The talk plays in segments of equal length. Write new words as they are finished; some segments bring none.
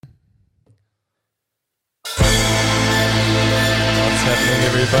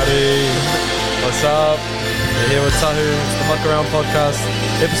everybody. What's up? We're here with Tahu. It's the Muck Around Podcast,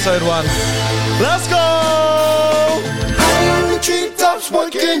 episode 1. Let's go! High on the treetops,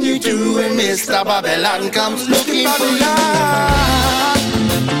 what can you do when Mr. Babylon comes looking for you?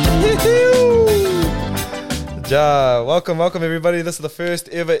 Welcome everybody. This is the first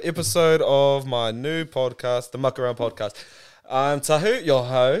ever episode of my new podcast, the Muck Around Podcast. I'm Tahu, your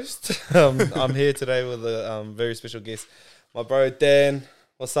host. I'm here today with a very special guest, my bro Dan.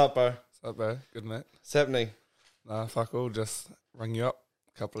 What's up, bro? What's up, bro? Good, mate. What's happening? Nah, fuck all. Just rang you up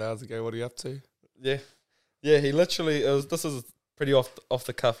a couple hours ago. What are you up to? Yeah. He literally, this is pretty off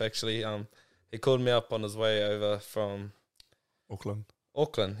the cuff, actually. He called me up on his way over from Auckland,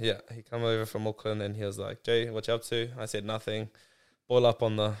 yeah. He come over from Auckland and he was like, Jay, what you up to? I said, nothing. Boil up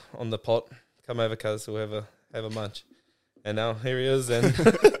on the pot. Come over, cuz we'll have a munch. And now here he is, and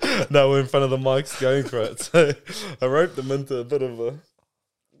now we're in front of the mics going for it. So I roped him into a bit of a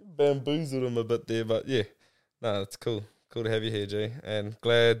bamboozled him a bit there, but yeah. No, it's cool. Cool to have you here, Jay. And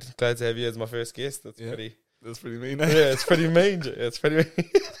glad to have you as my first guest. That's pretty mean, eh? Yeah, it's pretty mean, Jay. It's pretty mean.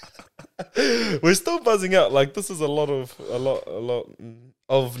 We're still buzzing out. Like, this is a lot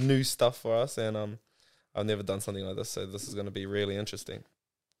of new stuff for us, and I've never done something like this, so this is going to be really interesting.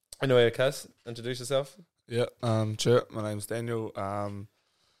 Anyway, Cass, introduce yourself. Yeah, sure. My name's Daniel.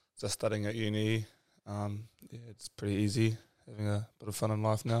 Just studying at uni. It's pretty easy. Having a bit of fun in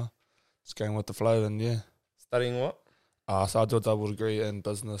life now. Just going with the flow, and yeah. Studying what? So I do a double degree in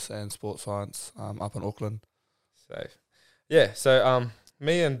business and sports science up in Auckland. Safe. Yeah, so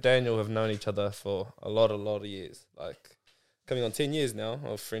me and Daniel have known each other for a lot of years. Like, coming on 10 years now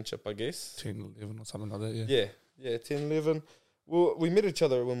of friendship, I guess. 10, 11 or something like that, yeah. Yeah, 10, 11. Well, we met each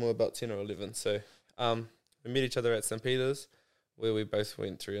other when we were about 10 or 11, so we met each other at St. Peter's, where we both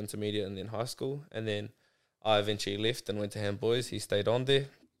went through intermediate and then high school, and then I eventually left and went to Ham Boys. He stayed on there,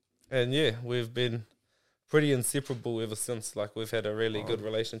 and yeah, we've been pretty inseparable ever since. Like, we've had a really good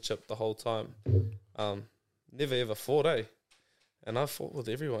relationship the whole time. Never ever fought, eh? And I fought with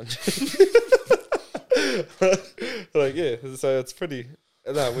everyone. Like, yeah, so it's pretty.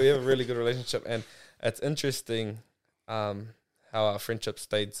 No, we have a really good relationship, and it's interesting how our friendship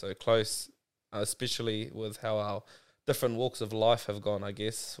stayed so close, especially with how our different walks of life have gone, I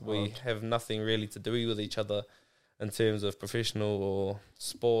guess. We have nothing really to do with each other in terms of professional or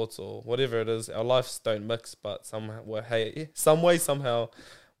sports or whatever it is. Our lives don't mix, but somehow,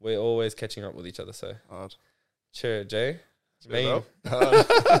 we're always catching up with each other. So, cheer, Jay. Mean.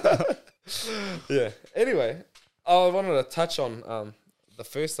 Yeah. Anyway, I wanted to touch on the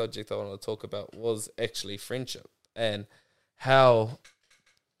first subject I wanted to talk about was actually friendship and how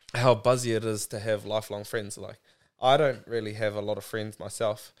buzzy it is to have lifelong friends. Like, I don't really have a lot of friends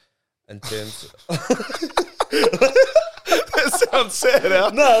myself in terms That sounds sad,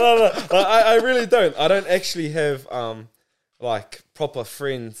 huh? No. I really don't. I don't actually have like proper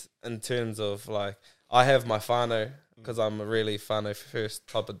friends in terms of, like, I have my whānau because I'm a really whānau first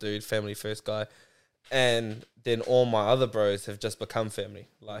type of dude, family first guy, and then all my other bros have just become family.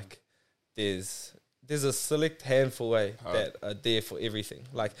 Like, there's a select handful that are there for everything.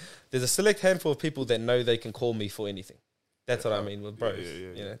 Like, there's a select handful of people that know they can call me for anything. That's what I mean with bros.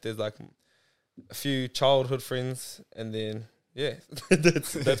 Yeah. You know, there's like a few childhood friends, and then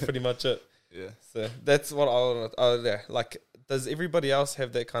that's pretty much it. Yeah. So that's what I want to. Like, does everybody else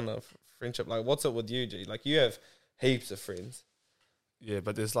have that kind of friendship? Like, what's it with you, G? Like, you have heaps of friends. Yeah,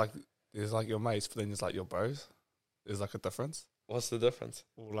 but there's like your mates, but then there's like your bros. There's like a difference. What's the difference?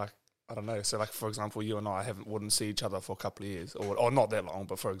 Or like, I don't know. So like, for example, you and I wouldn't see each other for a couple of years, or not that long,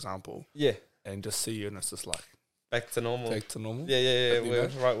 but for example, yeah, and just see you, and it's just like back to normal. Yeah. We're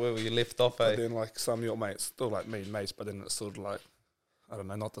right where we left off. But then like some of your mates, still like me and mates, but then it's sort of like, I don't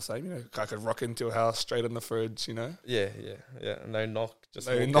know, not the same. You know, I could rock into your house straight in the fridge. You know. Yeah. No knock, just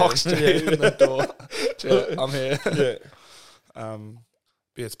no knock straight in the door. I'm here. Yeah.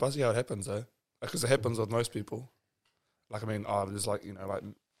 But it's buzzy how it happens though, because it happens with most people. Like, I mean, there's like, you know, like,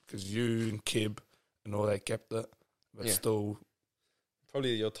 because you and Keb and all, they kept it, but still.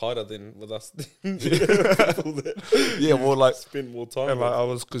 Probably you're tighter than with us. Yeah, well, like, spend more time. And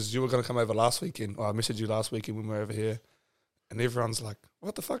like, because you were going to come over last weekend. I messaged you last weekend when we were over here, and everyone's like,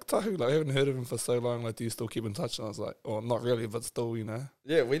 what the fuck, Tahu? Like, I haven't heard of him for so long. Like, do you still keep in touch? And I was like, oh, not really, but still, you know.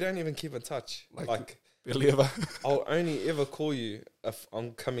 Yeah, we don't even keep in touch. Like barely ever. I'll only ever call you if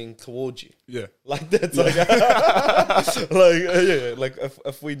I'm coming towards you. Yeah. Like, that's like, like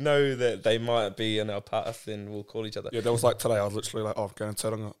if we know that they might be in our path, then we'll call each other. Yeah, that was like today. I was literally like, oh, I'm going to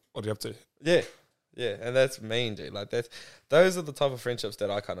Tauranga. What are you up to? Yeah, and that's mean, dude. Like, those are the type of friendships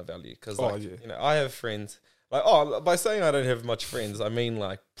that I kind of value because, you know, I have friends. Like, oh, by saying I don't have much friends, I mean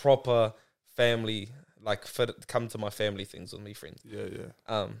like proper family, like come to my family things with me friends.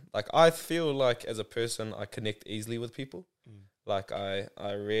 Yeah. Like I feel like as a person, I connect easily with people. Like I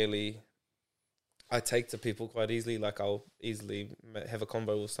take to people quite easily. Like I'll easily have a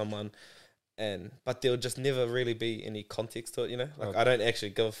convo with someone, but there'll just never really be any context to it, you know? Like, I don't actually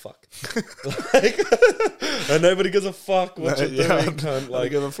give a fuck. Like, and nobody gives a fuck what you're doing, cunt. Like, I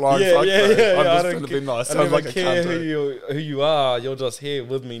give a flying fuck, bro. I'm just trying to be nice. I Sounds don't like a care cunt, who you are. You're just here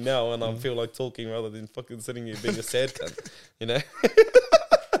with me now, and I feel like talking rather than fucking sitting here being a sad cunt, you know?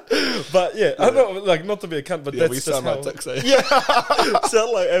 But yeah, I'm not like not to be a cunt, but that's we just sound how, like dicks, eh? yeah,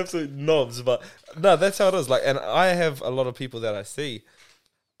 sound like absolute knobs. But no, that's how it is. Like, and I have a lot of people that I see,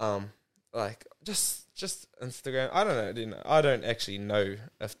 like just Instagram. I don't know, I don't actually know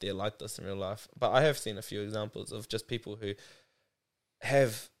if they're like this in real life, but I have seen a few examples of just people who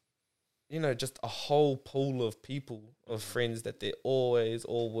have, just a whole pool of people, of friends that they're always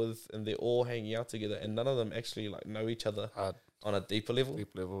all with, and they're all hanging out together, and none of them actually like know each other on a deeper level.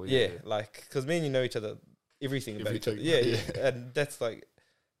 Deep level, Yeah, like, because me and you know each other, everything about each other. Yeah, and that's like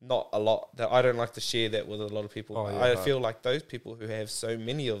not a lot. That I don't like to share that with a lot of people. I feel like those people who have so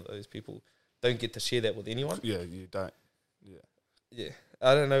many of those people don't get to share that with anyone. Yeah, you don't. Yeah,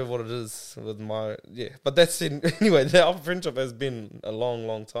 I don't know what it is with but that's anyway. Our friendship has been a long,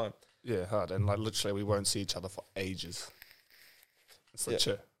 long time. Yeah, hard, and like literally, we won't see each other for ages. It's like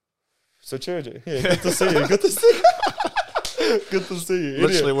chill. So true, yeah. Good to see you. Good to see you. Good to see you.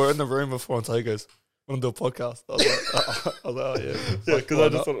 Literally, we're in the room before and he goes, "Want to do a podcast?" I was like, "Oh yeah." Yeah, because I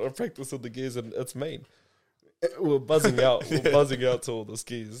just wanted to practice with the gears, and it's mean. We're buzzing out. We're buzzing out to all the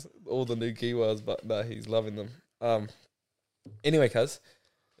skis, all the new keywords, but no, he's loving them. Anyway, cuz,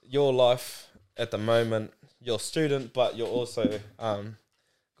 your life at the moment, you're a student, but you're also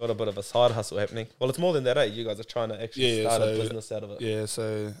got a bit of a side hustle happening. Well, it's more than that, eh? You guys are trying to actually start a business out of it. Yeah,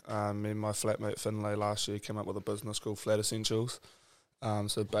 so me and my flatmate Finlay last year came up with a business called Flat Essentials.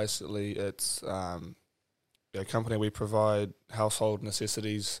 So basically it's a company. We provide household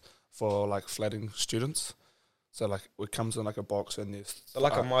necessities for like flatting students. So like it comes in like a box, and there's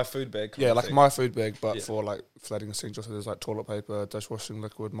like a My Food bag. Yeah, like a My Food bag, but for like flatting essentials. So there's like toilet paper, dishwashing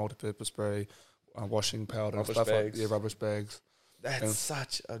liquid, multi-purpose spray, washing powder, and stuff bags. Like rubbish bags. That's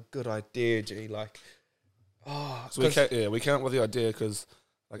such a good idea, G. Like, so we came up with the idea because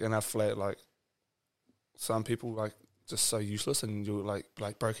like in our flat, like some people like just so useless, and you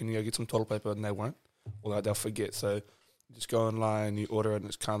like bro, can you go get some toilet paper, and they won't, or like they'll forget. So you just go online, you order it, and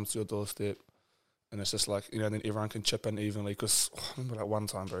it comes to your doorstep. And it's just like, then everyone can chip in evenly. Because I remember like one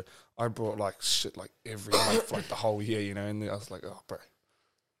time, bro, I brought like shit like every month for like the whole year, and I was like, oh, bro,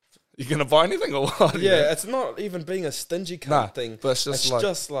 you going to buy anything or what? Yeah, it's not even being a stingy cunt thing. But it's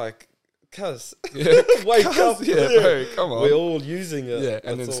just like, cuz, wake up. Yeah, bro, come on. We're all using it. Yeah,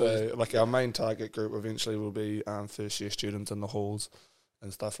 and then so like our main target group eventually will be first year students in the halls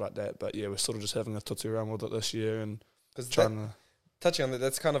and stuff like that. But yeah, we're sort of just having a tutu around with it this year and trying to... Touching on that,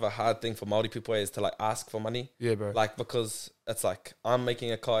 that's kind of a hard thing for Māori people is to like ask for money. Yeah, bro. Like, because it's like, I'm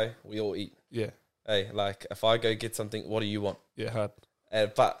making a kai, we all eat. Yeah. Hey, like, if I go get something, what do you want? Yeah, hard.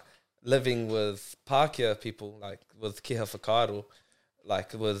 But living with Pākehā people, like with Kiha Whakaaro,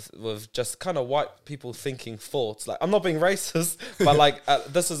 like with just kind of white people thinking thoughts. Like, I'm not being racist, but like,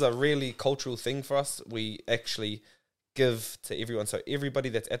 this is a really cultural thing for us. We actually give to everyone. So everybody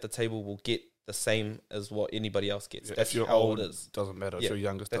that's at the table will get the same as what anybody else gets. Yeah, that's if you're how old, it is. Doesn't matter. If you're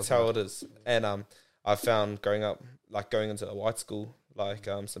youngest, that's how it is. And I found growing up, like going into a white school, like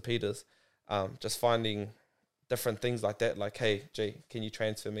St. Peter's, just finding different things like that. Like, hey, G, can you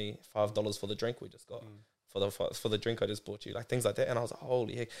transfer me $5 for the drink we just got? For the drink I just bought you, like things like that. And I was like,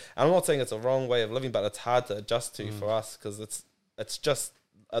 holy heck. And I'm not saying it's a wrong way of living, but it's hard to adjust to for us because it's just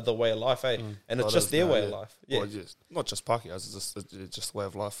the way of life, eh? And it's just their way of life. Yeah, well, not just Pākehā, it's just the way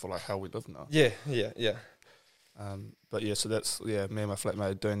of life for like how we live now. Yeah. But yeah, so that's me and my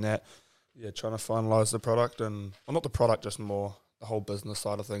flatmate doing that. Yeah, trying to finalise the product and not the product, just more the whole business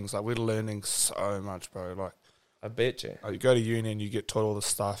side of things. Like we're learning so much, bro. Like I bet you. Like, you go to uni and you get taught all this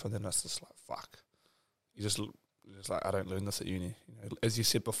stuff, and then it's just like fuck. You just like I don't learn this at uni. As you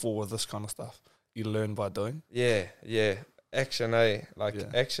said before, with this kind of stuff, you learn by doing. Yeah. Action, eh? Like,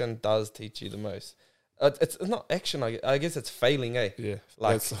 action does teach you the most. It's not action, I guess it's failing, eh? Yeah,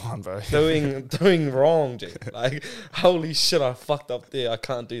 like, that's the one, bro. doing wrong, G. Like, holy shit, I fucked up there. I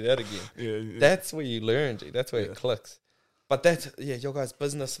can't do that again. Yeah. That's where you learn, G. That's where it clicks. But your guys'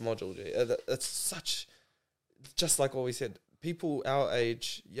 business module, G. It's such, just like what we said, people our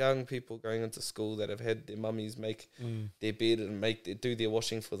age, young people going into school that have had their mummies make their bed and do their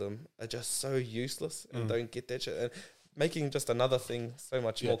washing for them are just so useless and don't get that shit. And making just another thing so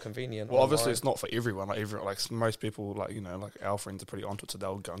much more convenient. Well, obviously it's not for everyone. Like most people, like, you know, like our friends are pretty onto it, so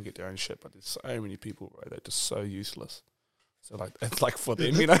they'll go and get their own shit. But there's so many people, bro, they're just so useless. So like it's like for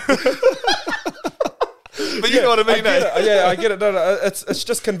them, you know. But you know what I mean? I get it. No, it's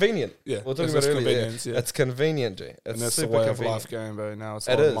just convenient. Yeah, we're talking about earlier. convenience. Yeah. It's convenient, G. It's and that's super the way convenient. of life going, bro. Now it's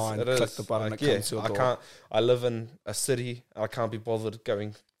It online. is. Click the button. Like, It comes to your door. I live in a city. I can't be bothered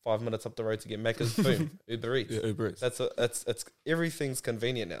going 5 minutes up the road to get Macca's. Boom, Uber Eats. Yeah, Uber Eats. It's everything's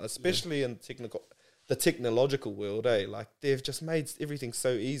convenient now, especially in the technological world. Like they've just made everything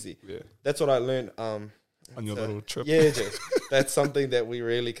so easy. Yeah, that's what I learned. On your little trip. Yeah, G. That's something that we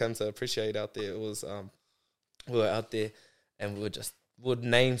really come to appreciate out there. It was we were out there and we would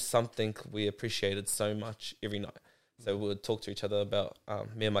name something we appreciated so much every night. So we would talk to each other about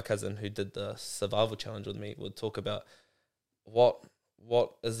me and my cousin who did the survival challenge with me would talk about what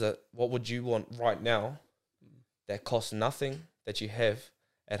would you want right now that costs nothing that you have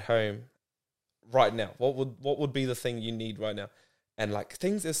at home right now? What would be the thing you need right now? And like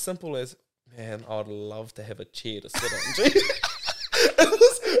things as simple as, man, I'd love to have a chair to sit on.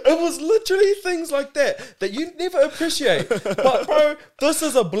 It was literally things like that you never appreciate. But bro, this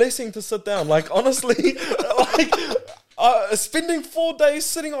is a blessing to sit down. Like honestly, like spending 4 days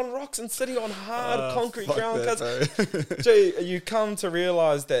sitting on rocks and sitting on hard concrete ground, because you come to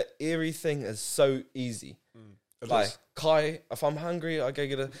realize that everything is so easy. Like Kai, if I'm hungry, I go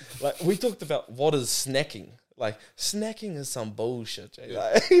get we talked about what is snacking. Like snacking is some bullshit. Yeah.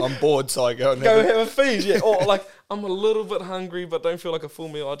 Like, I'm bored, so I go and have a feed. Yeah, or like I'm a little bit hungry, but don't feel like a full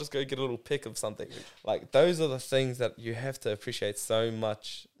meal. I'll just go get a little pick of something. Like those are the things that you have to appreciate so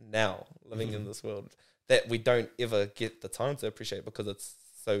much now, living in this world, that we don't ever get the time to appreciate because it's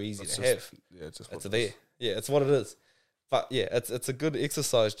so easy to have. Yeah, it's there. Yeah, it's what it is. But yeah, it's a good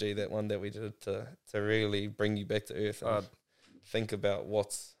exercise, G. That one that we did to really bring you back to earth and think about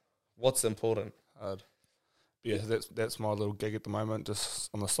what's important. Yeah, that's my little gig at the moment,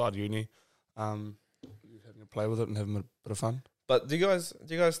 just on the side of uni, having a play with it and having a bit of fun. But do you guys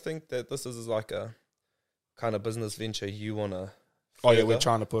think that this is like a kind of business venture you want to? Oh yeah, we're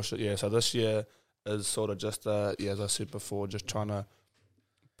trying to push it. Yeah, so this year is sort of just as I said before, just trying to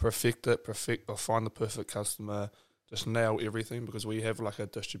perfect or find the perfect customer, just nail everything, because we have like a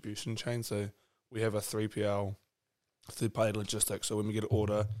distribution chain. So we have a 3PL, third-party logistics. So when we get an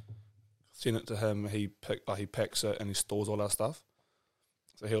order, send it to him, he packs it and he stores all our stuff.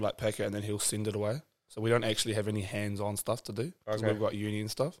 So he'll like pack it and then he'll send it away. So we don't actually have any hands-on stuff to do because we've got uni and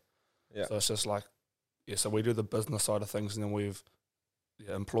stuff. Yeah. So it's just like, so we do the business side of things, and then we've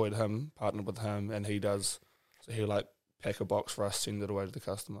employed him, partnered with him, and so he'll like pack a box for us, send it away to the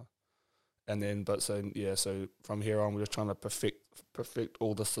customer. And then, so from here on, we're just trying to perfect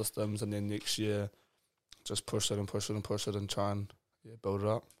all the systems, and then next year, just push it and try and build it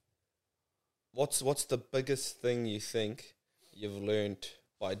up. What's the biggest thing you think you've learned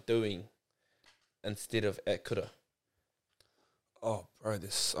by doing instead of at Kura? Oh, bro,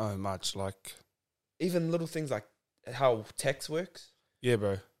 there's so much, like even little things like how tax works. Yeah,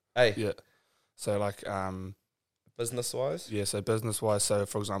 bro. Hey. Yeah. So like business wise. Yeah. So business wise. So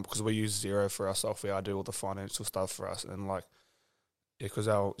for example, because we use Xero for our software, I do all the financial stuff for us, and like because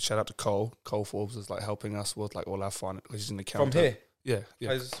our shout out to Cole Forbes is like helping us with like all our finance. He's an accountant. From here. Yeah.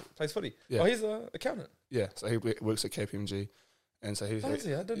 Plays footy. Yeah. Oh, he's an accountant. Yeah. So he works at KPMG. And so he's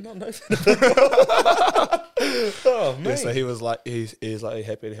I did not know that. Oh man! Yeah, so he was like, he's like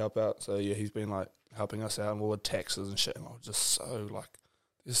happy to help out. So yeah, he's been like helping us out and all the taxes and shit. And I was just so like,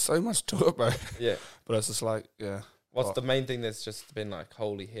 there's so much to it, bro. Yeah. But it's just like, yeah. What's the main thing that's just been like,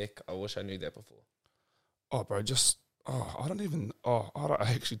 holy heck, I wish I knew that before? Oh, bro, I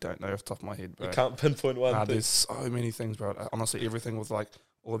actually don't know off the top of my head, bro. You can't pinpoint one thing. There's so many things, bro. Honestly, everything with like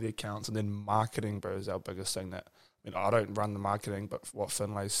all the accounts, and then marketing, bro, is our biggest thing. That I mean, I don't run the marketing, but what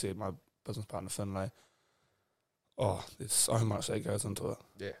Finlay said, my business partner Finlay, there's so much that goes into it.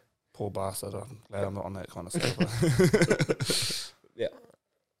 Yeah. Poor bastard. I'm glad I'm not on that kind of stuff. Yeah.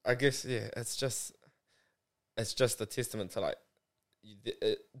 I guess, it's just a testament to like,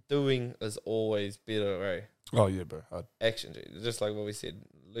 doing is always better, right? Oh, yeah, bro. Action, just like what we said,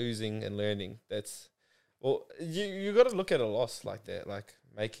 losing and learning. That's, you got to look at a loss like that, like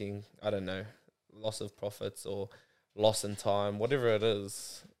making, I don't know, loss of profits or loss in time, whatever it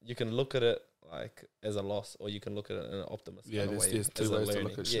is. You can look at it like as a loss, or you can look at it in an optimist kind of way. There's two ways to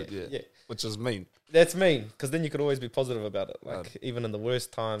look at shit, yeah. Which is mean. That's mean, because then you could always be positive about it. Like, even in the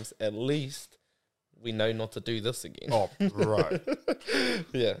worst times, at least we know not to do this again. Oh, right.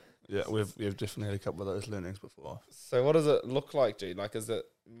 Yeah. Yeah, we've definitely had a couple of those learnings before. So what does it look like, dude? Like, is it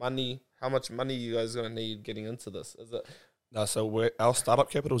money? How much money you guys gonna need getting into this? Is it? No, so our startup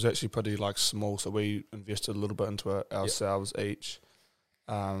capital is actually pretty like small. So we invested a little bit into it ourselves each.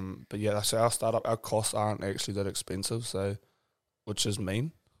 But yeah, so our costs aren't actually that expensive. So, which is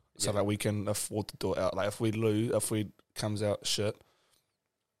mean. So like we can afford to do it out. Like if we comes out shit,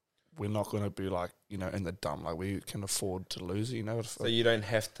 we're not going to be like, you know, in the dump. Like we can afford to lose it, you know. So you don't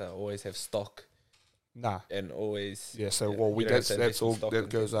have to always have stock. Nah. And always. Yeah. So that's all that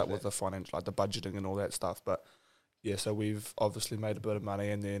goes out with the financial, like the budgeting and all that stuff. But yeah, so we've obviously made a bit of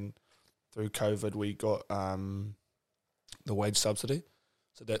money, and then through COVID we got the wage subsidy,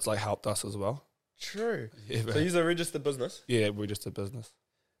 so that's like helped us as well. True. Yeah. So you're a registered business. Yeah, we're just a business.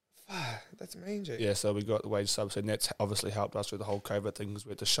 That's amazing. Yeah, so we got the wage subsidy, and that's obviously helped us with the whole COVID thing because we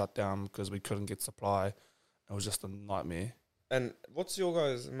had to shut down because we couldn't get supply. It was just a nightmare. And what's your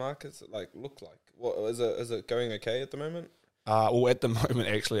guys' markets look like? What is it going okay at the moment? Well, at the moment,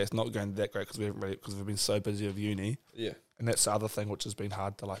 actually, it's not going that great because we've been so busy with uni. Yeah, and that's the other thing which has been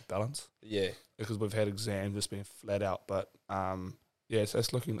hard to like balance. Yeah, because we've had exams, just been flat out. But yeah,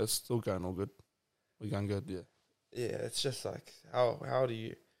 it's still going all good. We're going good. Yeah. Yeah, it's just like how do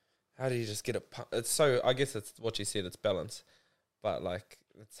you just get it's so, I guess it's what you said, it's balance, but like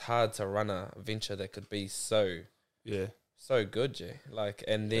it's hard to run a venture that could be so good, yeah. Like,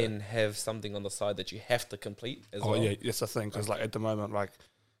 and then have something on the side that you have to complete as well. Oh yeah, that's the thing, because like at the moment, like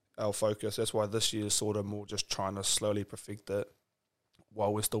our focus, that's why this year is sort of more just trying to slowly perfect it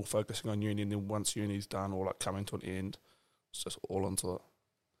while we're still focusing on uni, and then once uni's done or like coming to an end, it's just all into it.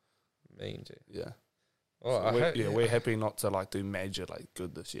 Mean, yeah. Oh, so we're happy not to like do major like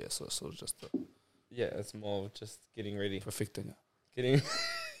good this year, so it's sort of just it's more just getting ready, perfecting it, getting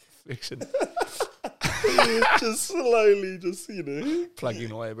perfection. Just slowly, just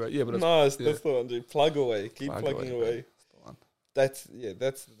plugging away, bro. Yeah, but that's the one, dude. Plug away, keep plugging away. That's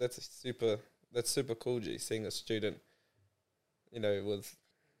super cool, G. Seeing a student, with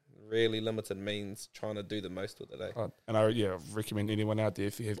really limited means, trying to do the most with it. And I recommend anyone out there,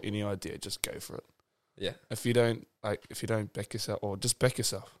 if you have any idea, just go for it. Yeah. If you don't back yourself, or just back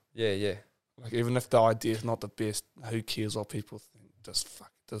yourself. Yeah. Like even if the idea is not the best, who cares what people think? Just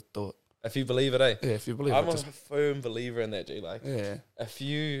do it. If you believe it, Yeah, if you believe I'm a firm believer in that, G. Like, yeah. If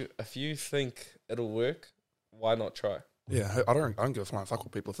you think it'll work, why not try? Yeah, I don't give a flying fuck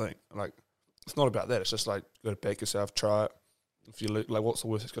what people think. Like, it's not about that. It's just like you got to back yourself, try it. If you like, what's the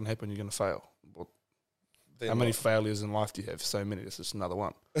worst that's going to happen? You're going to fail. Well, how many failures in life do you have? So many. This is another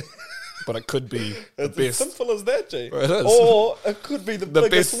one. But it could be the best. As simple as that, G. It is. Or it could be the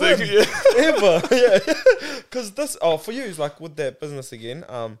biggest best thing ever. Yeah. Because this, for you, is like with that business again.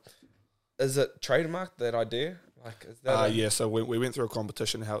 Is it trademarked, that idea? Like, is that yeah. So we went through a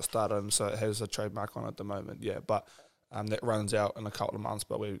competition, how it started, and so it has a trademark on it at the moment. Yeah, but that runs out in a couple of months.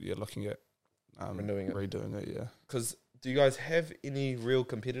 But we're looking at redoing it. Yeah. Because do you guys have any real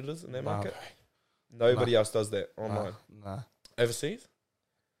competitors in that market? Nobody else does that online. Nah. Overseas?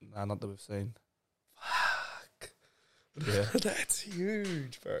 Nah, not that we've seen. Fuck. Yeah. That's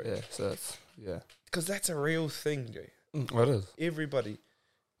huge, bro. Yeah. So because that's a real thing, G. It is. Everybody.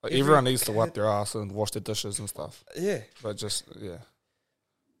 Like everyone needs to wipe their ass and wash their dishes and stuff. Yeah. But just,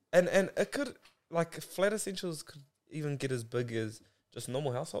 And it could, like, Flat Essentials could even get as big as just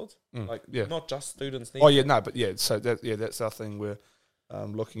normal households. Not just students. So that's our thing. We're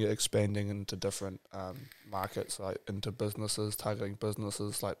looking at expanding into different markets, like into businesses, targeting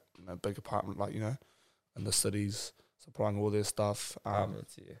businesses, like big apartment, like, in the cities, supplying all their stuff.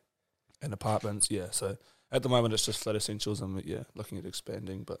 Apartments, And apartments, So at the moment, it's just Flat Essentials, and looking at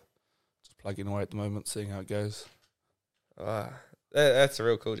expanding, but just plugging away at the moment, seeing how it goes. That's a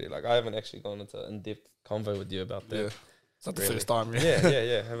real cool, G. Like, I haven't actually gone into in-depth convo with you about that. Yeah, it's not the first time.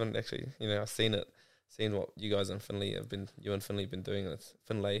 Yeah. Haven't actually, I've seen what you guys and Finlay have been doing. It's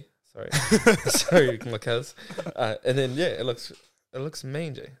Finlay, sorry, sorry, my cuz. And then it looks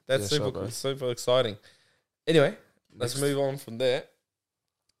mean, G. That's super cool, super exciting. Anyway, let's move on from there.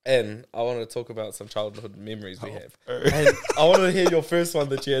 And I wanted to talk about some childhood memories we have. And I wanted to hear your first one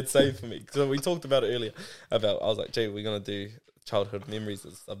that you had saved for me. So we talked about it earlier. I was like, gee, we're going to do childhood memories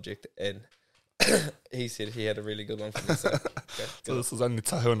as a subject. And he said he had a really good one for me. So this is only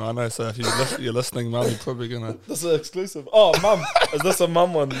Tahu and I know. So if you're listening, Mum, you're probably going to... This is exclusive. Oh, Mum. Is this a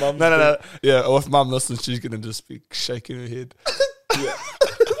Mum one? Mum? No. Yeah, or if Mum listens, she's going to just be shaking her head. Yeah.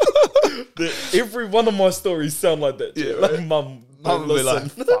 Every one of my stories sound like that. Yeah, like, Mum will be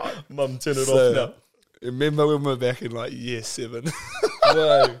like, Mum, turn it off now. Remember when we were back in like year 7?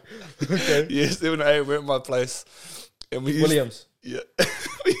 Whoa. Okay. Yeah, 7 or 8, we're at my place. And we used, Williams. Yeah.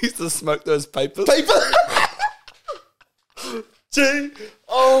 We used to smoke those papers. Paper. Gee.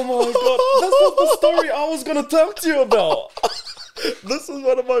 Oh my god. That's not the story I was gonna talk to you about. This is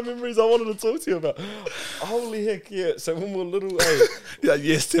one of my memories I wanted to talk to you about. Holy heck, yeah. So when we were little, Yeah,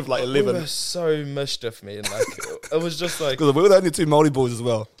 yes, Steph, like we 11. were so mischief, man. Like, it was just like, Because we were the only 2 Māori boys as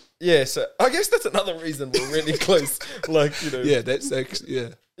well. yeah, so I guess that's another reason we're really close. Like, you know. Yeah, that's actually, yeah.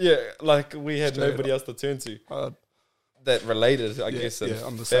 Yeah, like we had Straight nobody else to turn to Hard. that related, I Yeah, guess, yeah,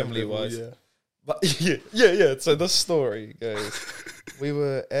 on the same family level, wise. yeah. But yeah. So this story goes, we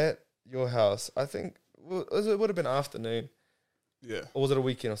were at your house. I think it would have been afternoon, Yeah. or was it a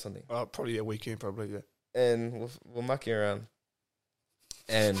weekend or something? Probably a weekend, probably, yeah. And we're mucking around,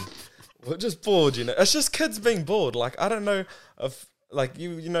 and we're just bored. You know, it's just kids being bored. Like I don't know if like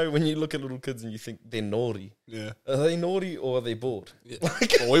you know when you look at little kids and you think they're naughty. Yeah. Are they naughty or are they bored? Yeah.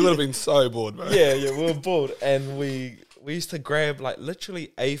 Well, we would have been so bored, bro. Yeah, we were bored, and we used to grab like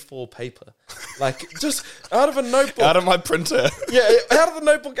literally A4 paper, like just out of a notebook, Out of my printer. yeah, out of the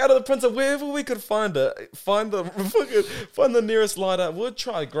notebook, out of the printer, wherever we could find it, find the nearest lighter. We'd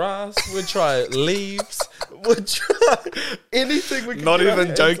try grass, we'd try leaves, we'd try anything we could. Not get our even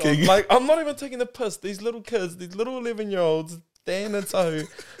hands joking. on. Like I'm not even taking the piss. These little kids, these little 11-year-olds, Dan and Tahu,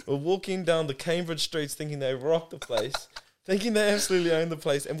 were walking down the Cambridge streets thinking they rocked the place. Thinking they absolutely own the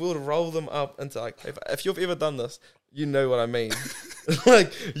place, and we would roll them up into like paper. If you've ever done this, you know what I mean.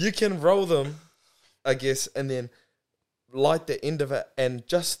 Like you can roll them, I guess, and then light the end of it, and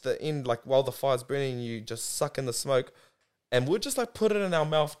just the end, like while the fire's burning, you just suck in the smoke, and we'll just like put it in our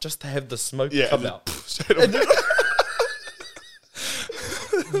mouth just to have the smoke come out. Straight away.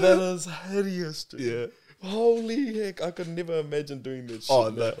 That is hideous, dude. Yeah. Holy heck, I could never imagine doing this shit. Oh,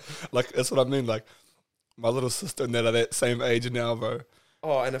 man. no. Like, that's what I mean. Like, my little sister and that are that same age now, bro.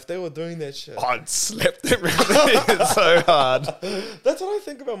 Oh, and if they were doing that shit. I'd slap them around the head so hard. That's what I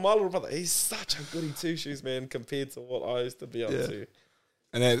think about my little brother. He's such a goody two-shoes, man, compared to what I used to be up Yeah. to.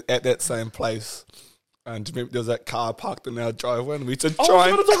 And at that same place, and do you remember there was that car parked in our driveway, and we used to I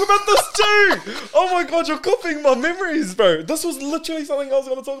try was going to talk about this too. Oh my god, you're copying my memories, bro. This was literally something I was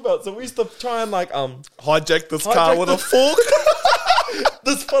going to talk about. So we used to try and like hijack this car with a fork.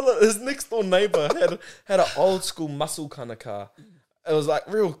 This fella, his next door neighbor had an old school muscle kind of car. It was like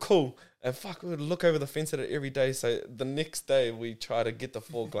real cool. And fuck, we would look over the fence at it every day. So the next day we try to get the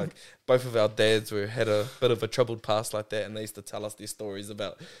fork. Like both of our dads had a bit of a troubled past like that, and they used to tell us these stories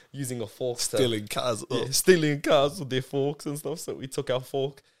about using a fork, Stealing cars. stealing cars with their forks and stuff. So we took our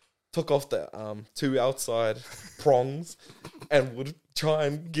fork, took off the 2 outside prongs, and would try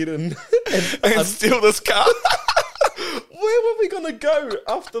and get in And steal this car. Where were we gonna go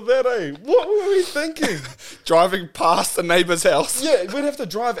after that, eh? What were we thinking? Driving past the neighbour's house. Yeah, we'd have to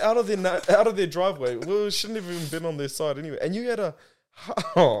drive out of their driveway. We shouldn't have even been on their side anyway. And you had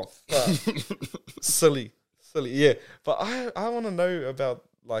fuck. silly, yeah. But I want to know about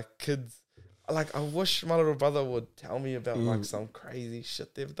like kids. Like I wish my little brother would tell me about like some crazy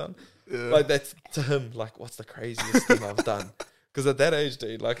shit they've done. Yeah. Like that's to him. Like what's the craziest thing I've done? Because at that age,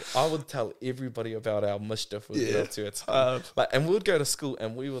 dude, like I would tell everybody about our mischief we get up to at school. Like, and we'd go to school,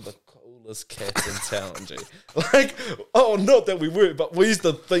 and we were the coolest cats in town, G. Like, not that we were, but we used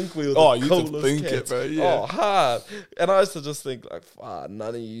to think we were the you coolest used to think cats. it, bro. Yeah. Oh, hard. And I used to just think, like,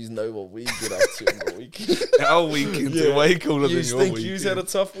 none of you know what we get up to on the weekend. Our weekends are way cooler You than your think weekend. you had a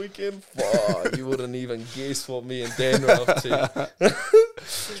tough weekend? Fuck, you wouldn't even guess what me and Dan were up to.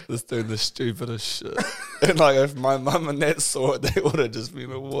 Just doing the stupidest shit. And like, if my mum and dad saw it, they would have just been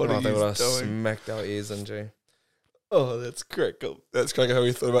like, what are They you would have doing? smacked our ears in, G. Oh, that's correct. That's crazy how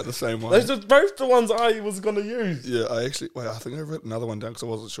we thought about the same one. Those are both the ones I was going to use. Yeah, I think I wrote another one down because I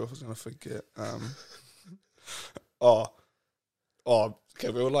wasn't sure if I was going to forget. Okay,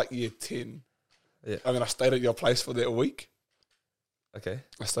 we were like year 10. Yeah. I mean, I stayed at your place for that week. Okay.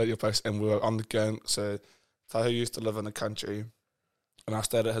 I stayed at your place and we were on the go. So Tahu used to live in the country and I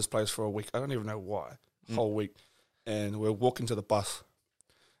stayed at his place for a week. I don't even know why. Whole week. And we were walking to the bus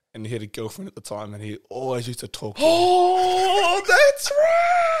and he had a girlfriend at the time and he always used to talk to her. Oh, that's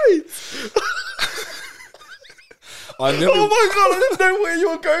right. I nearly, Oh my god, I didn't know where you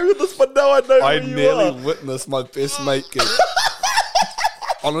were going with this, but now I know I where you nearly are. witnessed my best mate get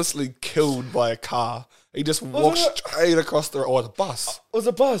honestly killed by a car. He just walked straight across the bus. It was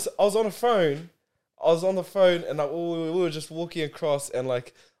a bus. I was on a phone. I was on the phone, and we were just walking across, and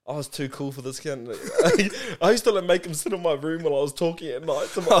like I was too cool for this kid. I used to make him sit in my room while I was talking at night.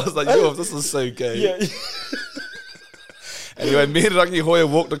 To I was like, yo, this is so gay. yeah. Anyway, me and Rangi Hoya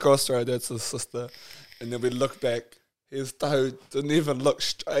walked across to her dad's sister, and then we looked back. his toe didn't even look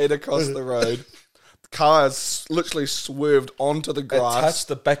straight across the road. The car has literally swerved onto the It grass. touched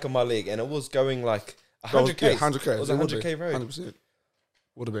the back of my leg, and it was going like 100 k's. 100 k's. It was a 100k road, 100%.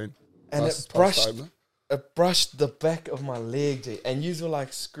 Would have been. and Nice it brushed. time, though. It brushed the back of my leg, G, and you were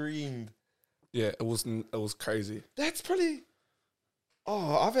like screamed. Yeah, it was crazy. That's pretty.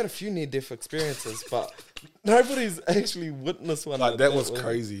 Oh, I've had a few near-death experiences, but nobody's actually witnessed one. Like, that was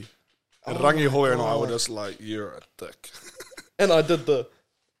crazy. And Rangi Hoya and I were just like, you're a dick. And I did the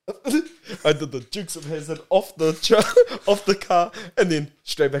Dukes of Hazzard off the off the car, and then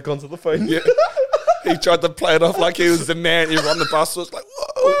straight back onto the phone. Yeah. He tried to play it off like he was the man. He on the bus was like,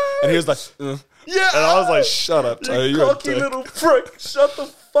 whoa. And he was like, Yeah, And I was like, shut up, Toe. you You're a cocky dick. little prick. Shut the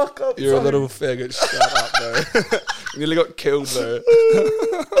fuck up. You're a Toe. little faggot. Shut up, bro. You nearly got killed, though.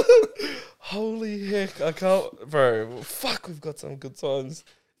 Holy heck, I can't, bro. Fuck, we've got some good times.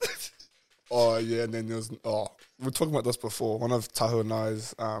 Oh, yeah. And then there was, we were talking about this before. One of Tahu and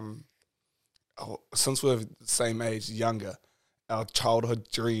I's, since we're the same age, younger, our childhood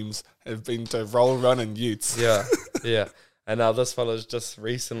dreams have been to roll run in utes. Yeah, yeah. And now this fella's just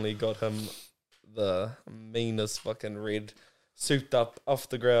recently got him the meanest fucking red, souped up, off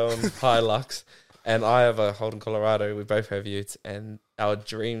the ground Hilux. And I have a Holden Colorado. We both have utes. And our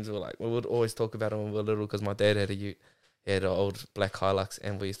dreams were like, we would always talk about them when we were little because my dad had a ute. He had an old black Hilux.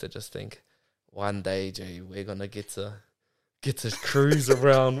 And we used to just think, one day, G, we're going to get to cruise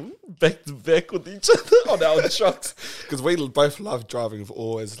around back to back with each other on our trucks. Because we both love driving. We've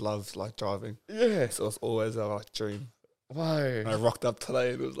always loved, like, driving. Yeah. So it's always our, like, dream. Wow. And I rocked up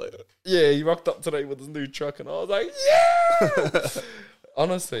today and it was like, Yeah, he rocked up today with his new truck, and I was like, yeah!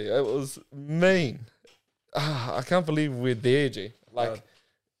 Honestly, it was mean. I can't believe we're there, G. Like,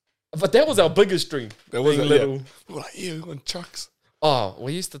 but that was our biggest dream. There was being a little. Yeah. We were like, yeah, we want trucks. Oh,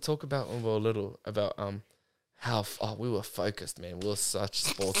 we used to talk about when we were little about how we were focused, man. We were such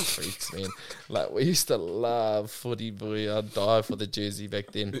sports freaks, man. Like, we used to love footy, boy. I'd die for the jersey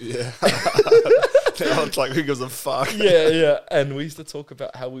back then. Yeah. Now it's like, who gives a fuck? Yeah. And we used to talk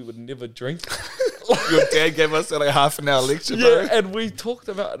about how we would never drink. Your dad gave us like a half an hour lecture, bro. Yeah, and we talked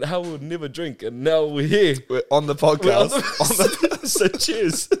about how we would never drink, and now we're here. We're on the podcast. So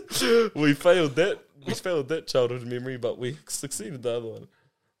cheers. We failed that childhood memory, but we succeeded the other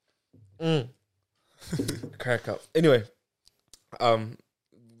one. Crack up. Anyway,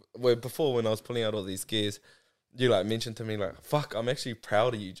 before when I was pulling out all these gears, you like mentioned to me like, "Fuck, I'm actually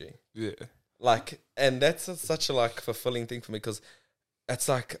proud of you, G." Yeah. Like, and that's such a like fulfilling thing for me because it's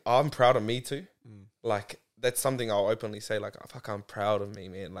like I'm proud of me too. Like that's something I'll openly say. Like, oh, fuck, I'm proud of me,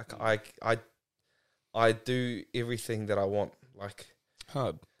 man. Like I do everything that I want. Like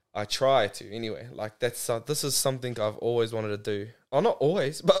Hard. I try to anyway. Like that's this is something I've always wanted to do. Oh, not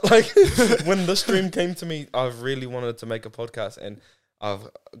always, but like when this dream came to me, I've really wanted to make a podcast, and I've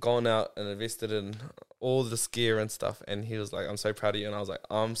gone out and invested in all this gear and stuff. And he was like, "I'm so proud of you," and I was like,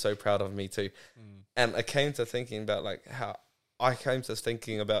 "I'm so proud of me too." And I came to thinking about like how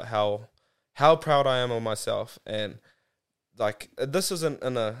proud I am of myself, and like this isn't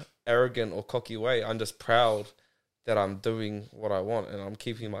in a arrogant or cocky way. I'm just proud that I'm doing what I want and I'm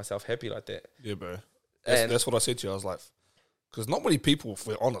keeping myself happy like that. Yeah, bro. And That's what I said to you. I was like, because not many people, if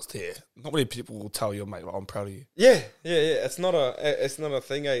we're honest here, not many people will tell you, mate, like, I'm proud of you. yeah. It's not a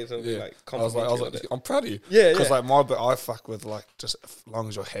thing, eh? To be like I was compliment like, you I'm proud of you. Yeah, Because yeah. like my bit, I fuck with like just as long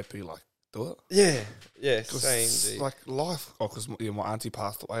as you're happy, like do it. Yeah, 'Cause same. G. like life. Oh, because my auntie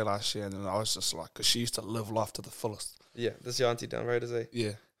passed away last year, and then I was just like, because she used to live life to the fullest. Yeah, this is your auntie down road, is it?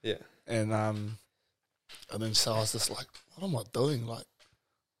 Yeah. Yeah. And then so I was just like, what am I doing? Like,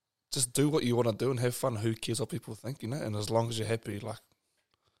 just do what you want to do and have fun. Who cares what people think, you know? And as long as you're happy, like,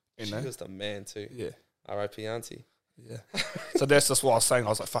 you She know. was the man too. Yeah. R.I.P. auntie. Yeah. So that's just what I was saying. I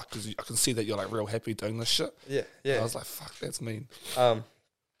was like, fuck, because I can see that you're like real happy doing this shit. Yeah. And I was like, fuck, that's mean.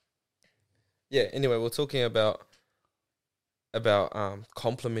 Yeah. Anyway, we're talking about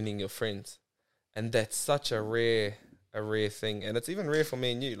complimenting your friends, and that's such a rare thing, and it's even rare for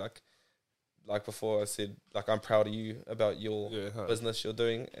me and you. Like before, I said like I'm proud of you about your business you're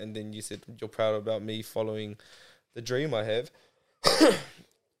doing, and then you said you're proud about me following the dream I have.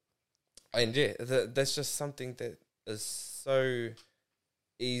 And yeah, that's just something that is so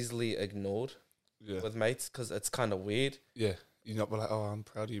easily ignored with mates because it's kind of weird. Yeah. You're not like, oh, I'm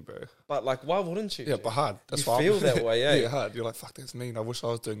proud of you, bro. But like, why wouldn't you? Yeah, but hard. That's you why feel that way, yeah. Yeah, hard. You're like, fuck, that's mean. I wish I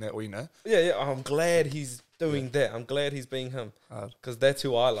was doing that, you know? Yeah. I'm glad he's doing that. I'm glad he's being him. Because that's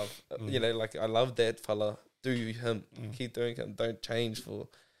who I love. You know, like, I love that fella. Do him. Keep doing him. Don't change for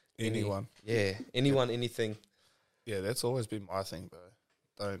Anyone. Anyone, anything. Yeah, that's always been my thing, bro.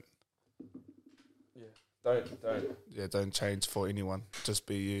 Don't. Don't. Yeah, don't change for anyone. Just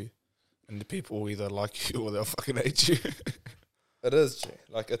be you. And the people will either like you or they'll fucking hate you. It is, G.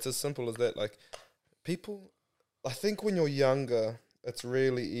 Like, it's as simple as that. Like, people, I think when you're younger, it's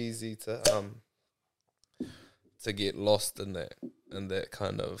really easy to get lost in that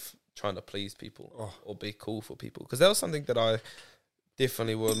kind of trying to please people or be cool for people. Because that was something that I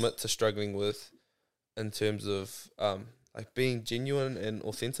definitely will admit to struggling with in terms of like being genuine and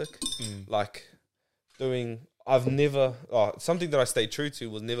authentic. Like something that I stayed true to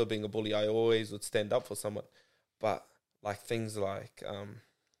was never being a bully. I always would stand up for someone. But like things like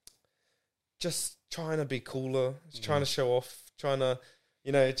just trying to be cooler, just trying to show off, trying to,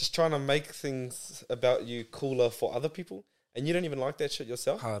 just trying to make things about you cooler for other people. And you don't even like that shit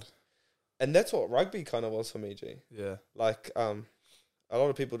yourself. Hard. And that's what rugby kind of was for me, G. Yeah. Like, a lot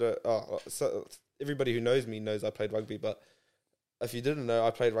of people everybody who knows me knows I played rugby, but if you didn't know,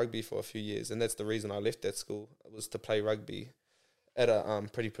 I played rugby for a few years, and that's the reason I left that school, was to play rugby at a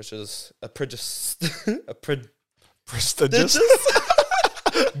pretty prestigious at a pretty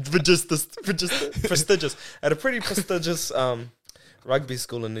prestigious rugby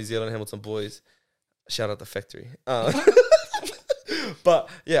school in New Zealand, Hamilton Boys. Shout out the factory. But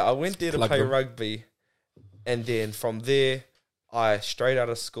yeah, I went there to play rugby, and then from there, I straight out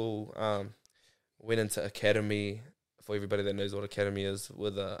of school went into academy. For everybody that knows what academy is,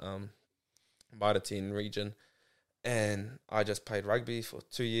 with a Mitre 10 region, and I just played rugby for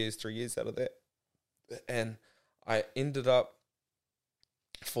 2 years, 3 years out of that, and I ended up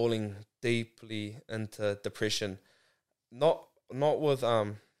falling deeply into depression. Not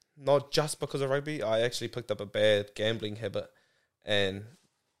just because of rugby. I actually picked up a bad gambling habit and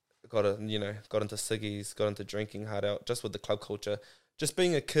got into ciggies, got into drinking hard out, just with the club culture. Just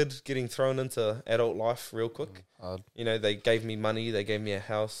being a kid getting thrown into adult life real quick. They gave me money, they gave me a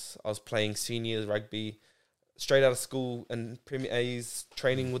house. I was playing senior rugby straight out of school and Premier A's,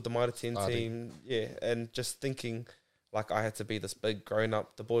 training with the Mitre 10 team. Yeah, and just thinking like I had to be this big grown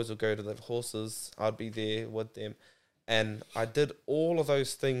up. The boys would go to the horses, I'd be there with them. And I did all of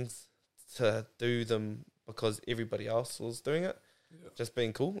those things to do them because everybody else was doing it. Yeah. Just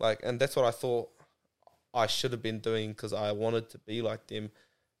being cool. And that's what I thought I should have been doing, because I wanted to be like them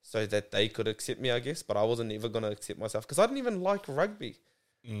so that they could accept me, I guess. But I wasn't ever going to accept myself because I didn't even like rugby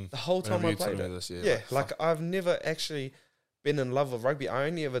the whole time I played it. I've never actually been in love with rugby. I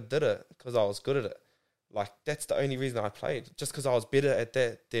only ever did it because I was good at it. Like, that's the only reason I played, just because I was better at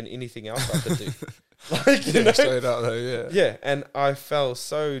that than anything else I could do. Straight out there, yeah. Yeah, and I fell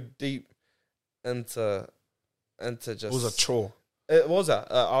so deep into just... It was a chore. It was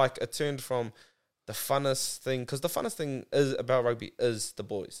it turned from the funnest thing, because the funnest thing about rugby is the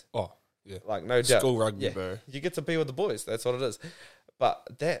boys. Oh, yeah. Like, no doubt. School rugby, bro. You get to be with the boys. That's what it is. But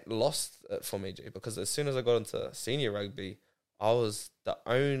that lost it for me, G, because as soon as I got into senior rugby, I was the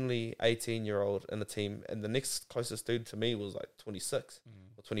only 18-year-old in the team, and the next closest dude to me was like 26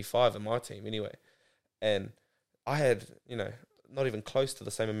 or 25 in my team anyway. And I had, not even close to the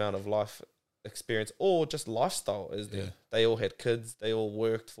same amount of life experience or just lifestyle as them. Yeah. They all had kids. They all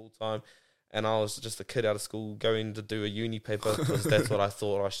worked full-time. And I was just a kid out of school going to do a uni paper because that's what I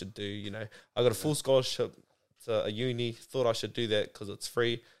thought I should do. I got a full scholarship to a uni, thought I should do that because it's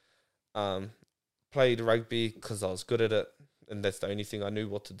free. Played rugby because I was good at it, and that's the only thing I knew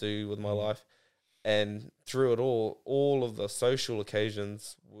what to do with my life. And through it all of the social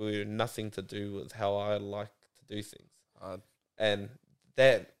occasions were nothing to do with how I like to do things. And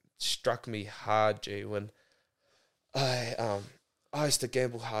that struck me hard, G, when I used to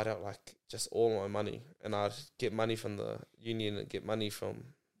gamble hard out, like, just all my money, and I'd get money from the union and get money from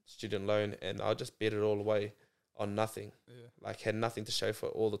student loan, and I'd just bet it all away on nothing. Yeah. Like, had nothing to show for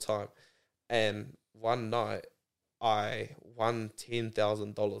it all the time. And one night, I won $10,000. I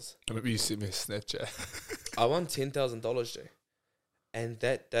remember you sent me a Snapchat. I won $10,000, G. And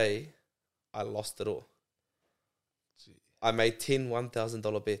that day, I lost it all. Gee. I made 10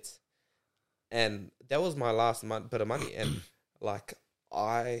 $1,000 bets. And that was my last bit of money. And, like,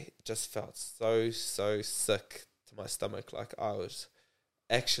 I just felt so sick to my stomach. Like, I was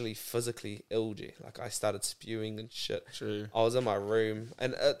actually physically ill, G. Like, I started spewing and shit. True. I was in my room,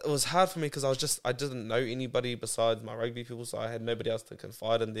 and it was hard for me because I didn't know anybody besides my rugby people, so I had nobody else to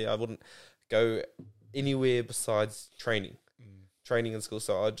confide in there. I wouldn't go anywhere besides training in school,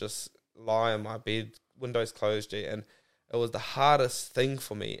 so I'd just lie in my bed, windows closed, G, and it was the hardest thing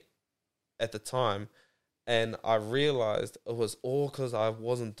for me at the time. And I realized it was all because I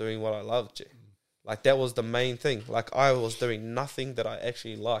wasn't doing what I loved, G. Like, that was the main thing. Like, I was doing nothing that I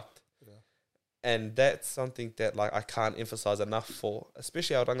actually liked. Yeah. And that's something that like I can't emphasize enough for,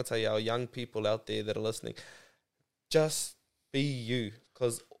 especially our rangatahi, our young people out there that are listening. Just be you,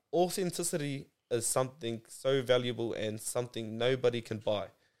 because authenticity is something so valuable and something nobody can buy.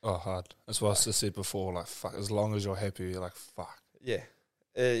 Oh, hard. That's what I just said before. Like, fuck, as long as you're happy, you're like, fuck. Yeah.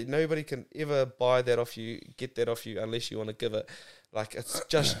 Nobody can ever buy that off you, get that off you, unless you want to give it. Like, it's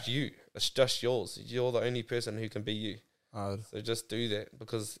just you. It's just yours. You're the only person who can be you. Hard. So just do that,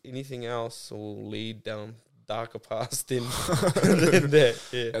 because anything else will lead down darker paths than, than that.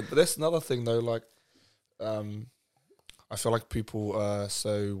 Yeah. But that's another thing, though. Like, I feel like people are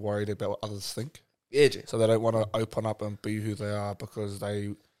so worried about what others think. Yeah, Jay. So they don't want to open up and be who they are because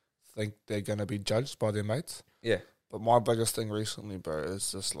they think they're going to be judged by their mates. Yeah. But my biggest thing recently, bro,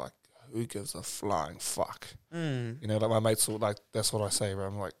 is just like, who gives a flying fuck? You know, like my mates will, like, that's what I say, bro.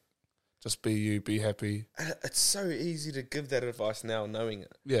 I'm like, just be you, be happy. It's so easy to give that advice now, knowing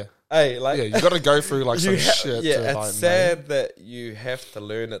it. Yeah. Hey, like, Yeah, you got to go through like some shit. Yeah, to, it's like, sad that you have to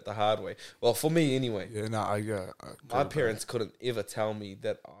learn it the hard way. Well, for me anyway. Yeah, no, I My parents couldn't ever tell me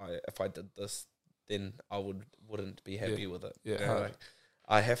that if I did this, then I wouldn't be happy with it. Yeah, You know, like,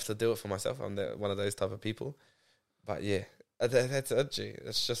 I have to do it for myself. I'm one of those type of people. But yeah, that's it, G.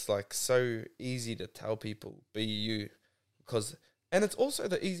 It's just like so easy to tell people, be you. And it's also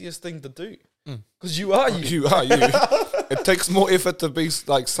the easiest thing to do. Because you are you. You are you. It takes more effort to be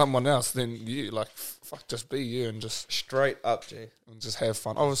like someone else than you. Like, fuck, just be you and just Straight up, G. and just have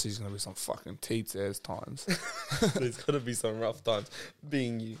fun. Obviously, there's gonna be some fucking teats as times. There's got to be some rough times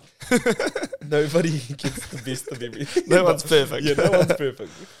being you. Nobody gets the best of everything. No one's perfect. Yeah, no one's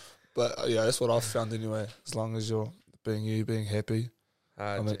perfect. But yeah, that's what I've found anyway. As long as you're being you, being happy,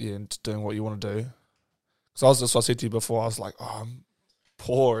 and just doing what you want to do. Because I said to you before, I was like, oh, I'm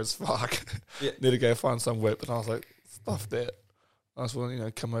poor as fuck. Yeah. Need to go find some work. But I was like, stuff that. I just want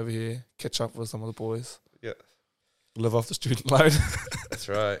to, come over here, catch up with some of the boys. Yeah. Live off the student loan. That's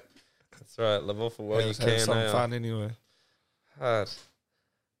right. That's right. Live off for what you can. Have some fun anyway. Hard.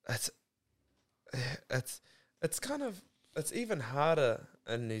 It's even harder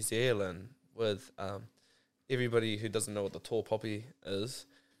in New Zealand with everybody who doesn't know what the tall poppy is.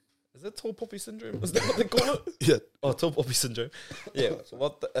 Is it tall poppy syndrome? Is that what they call it? Yeah. Oh, tall poppy syndrome. Yeah.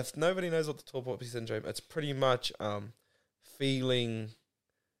 So if nobody knows what the tall poppy syndrome, it's pretty much feeling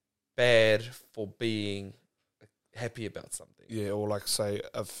bad for being happy about something. Yeah, or like say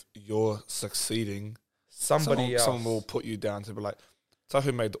if you're succeeding, Somebody else. someone will put you down to be like, so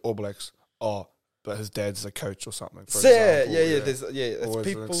who made the All Blacks? Oh, but his dad's a coach or something. For example, It's always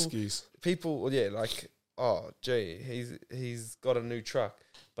people. an excuse. People, yeah, like, oh, gee, he's got a new truck,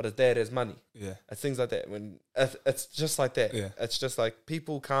 but his dad has money. Yeah. It's things like that. When it's just like that. Yeah. It's just like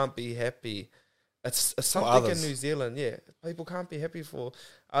people can't be happy. It's something in others. New Zealand. Yeah, people can't be happy for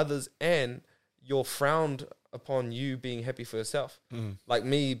others, and you're frowned upon you being happy for yourself. Like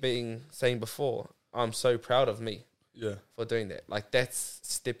me saying before, I'm so proud of me. Yeah. For doing that. Like, that's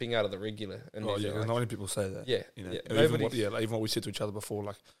stepping out of the regular in New Zealand. Not many people say that. Yeah. You know, Yeah. even what we said to each other before,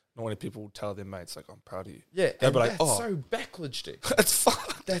 like, not many people tell their mates, like, I'm proud of you. Yeah, They'll and be like, that's oh. so backwards, dude. That's fun.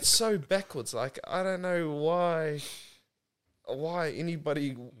 That's so backwards. Like, I don't know why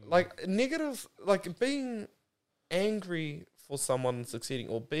anybody, like, negative, like, being angry for someone succeeding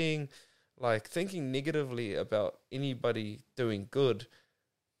or being, like, thinking negatively about anybody doing good,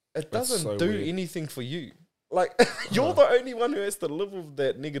 it doesn't so do weird. anything for you. Like, you're the only one who has to live with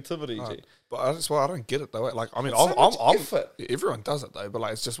that negativity, G. But that's why I don't get it though. Like, I mean, So much I'm effort. everyone does it though, but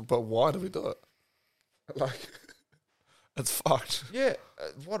like, it's just, but why do we do it? Like, it's fucked. Yeah,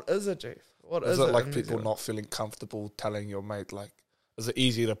 what is it, G? What Is is it it like in New people Zealand? not feeling comfortable telling your mate? Like, is it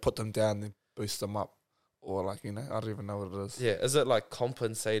easier to put them down than boost them up? Or like, you know, I don't even know what it is. Yeah, is it like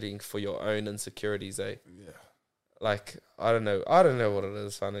compensating for your own insecurities, eh? Yeah. Like, I don't know what it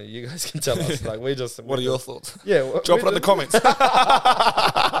is, Fana. You guys can tell us. Like, What are your thoughts? Yeah, Drop it in the comments. But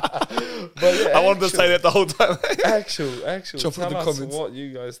yeah, I wanted to say that the whole time. Actual. Drop it in Tell the us comments. what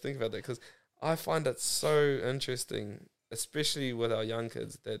you guys think about that, because I find it so interesting, especially with our young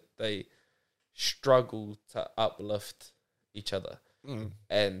kids, that they struggle to uplift each other,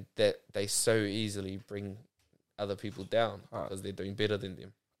 and that they so easily bring other people down because they're doing better than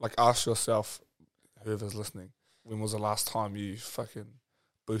them. Like, ask yourself, whoever's listening, when was the last time you fucking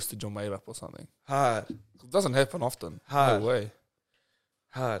boosted your mate up or something? Hard. It doesn't happen often. Hard. No way.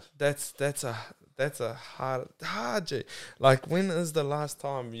 Hard. That's a hard. G. Like, when is the last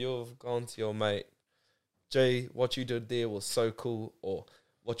time you've gone to your mate, Jay, what you did there was so cool, or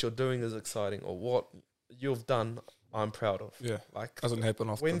what you're doing is exciting, or what you've done, I'm proud of. Yeah. Like, Doesn't happen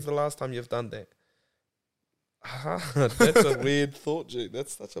often. when's the last time you've done that? Hard. That's a weird thought, G.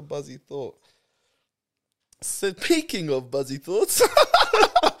 That's such a buzzy thought. Speaking of buzzy thoughts,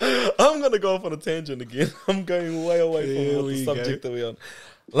 I'm going to go off on a tangent again. I'm going way away from the subject that we're on.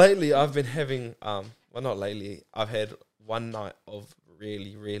 Lately, I've been having, well, not lately, I've had one night of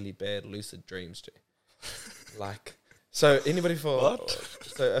really, really bad lucid dreams, G. Like, so anybody so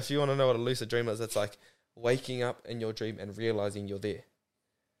if you want to know what a lucid dream is, it's like waking up in your dream and realizing you're there.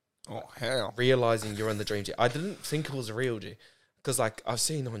 Oh, hell. Realizing you're in the dream, G. I didn't think it was real, G. Because, like, I've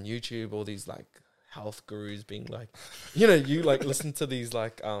seen on YouTube all these, like, health gurus being like, you know, you, like, listen to these,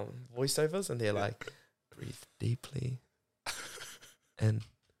 like, voiceovers, and they're like, breathe deeply in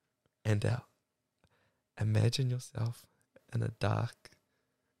and out. Imagine yourself in a dark...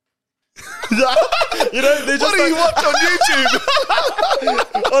 You know, they're just what do you watch on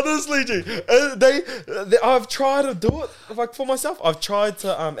YouTube? Honestly, G, I've tried to do it like for myself. I've tried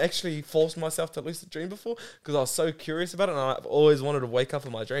to actually force myself to lucid dream before because I was so curious about it, and I've always wanted to wake up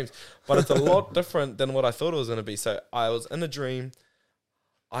in my dreams. But it's a lot different than what I thought it was going to be. So I was in a dream.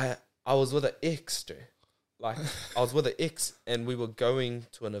 I was with an ex, G. Like I was with an ex, and we were going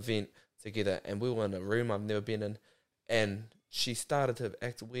to an event together, and we were in a room I've never been in, and she started to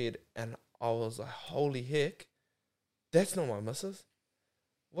act weird, and I was like, holy heck, that's not my missus.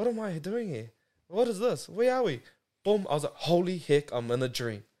 What am I doing here? What is this? Where are we? Boom. I was like, holy heck, I'm in a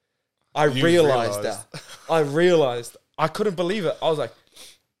dream. I realized that. I realized. I couldn't believe it. I was like,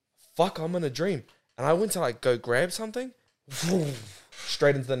 fuck, I'm in a dream. And I went to like go grab something,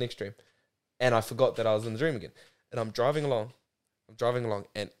 straight into the next dream. And I forgot that I was in the dream again. And I'm driving along,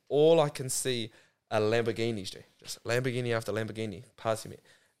 and all I can see are Lamborghinis, just Lamborghini after Lamborghini passing me.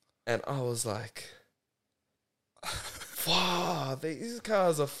 And I was like, wow, these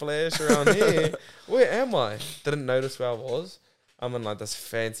cars are flash around here. Where am I? Didn't notice where I was. I'm in like this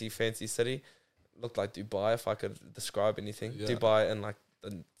fancy city. Looked like Dubai, if I could describe anything. Yeah. Dubai and like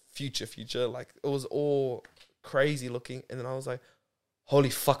the future. Like it was all crazy looking. And then I was like,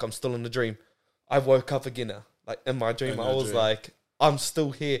 holy fuck, I'm still in the dream. I woke up again now. Like in my dream, I was like, I'm still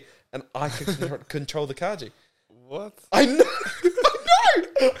here and I can control the car, G. What? I know.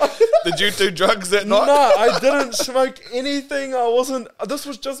 Did you do drugs that night? No, I didn't smoke anything. I wasn't. This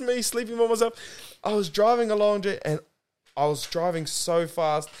was just me sleeping by myself. I was driving along, and I was driving so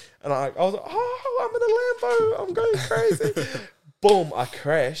fast, and I was like, oh, I'm in a Lambo. I'm going crazy. Boom, I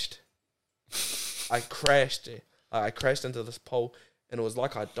crashed. I crashed into this pole, and it was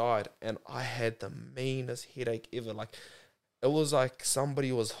like I died, and I had the meanest headache ever. Like, it was like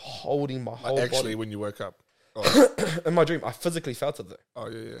somebody was holding my whole body. Actually, when you woke up. Oh. In my dream, I physically felt it though. Oh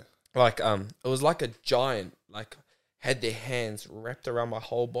yeah. Like it was like a giant, like had their hands wrapped around my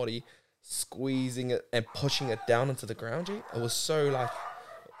whole body, squeezing it and pushing it down into the ground. G. It was so like,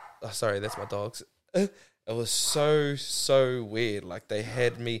 oh, sorry, that's my dogs. It was so weird. Like they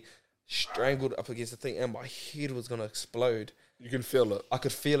had me strangled up against the thing, and my head was gonna explode. You can feel it. I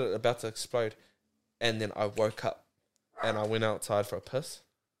could feel it about to explode, and then I woke up, and I went outside for a piss.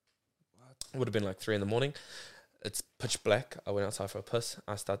 It would have been like 3 a.m. It's pitch black. I went outside for a piss.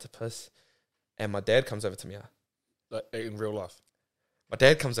 I start to piss. And my dad comes over to me. Like in real life? My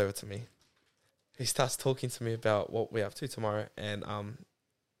dad comes over to me. He starts talking to me about what we're up to tomorrow. And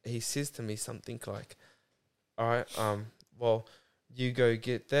he says to me something like, all right, well, you go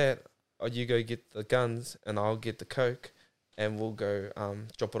get that. Or you go get the guns and I'll get the coke. And we'll go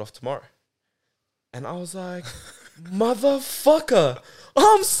drop it off tomorrow. And I was like, motherfucker,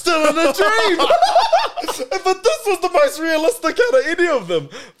 I'm still in a dream. But this was the most realistic out of any of them.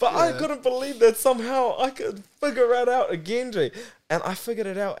 But I couldn't believe that somehow I could figure it out again, G. And I figured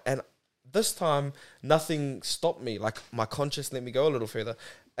it out. And this time, nothing stopped me. Like, my conscience let me go a little further.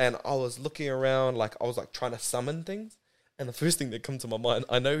 And I was looking around, like, I was, like, trying to summon things. And the first thing that comes to my mind,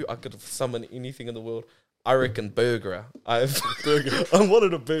 I know I could summon anything in the world. I reckon burger. I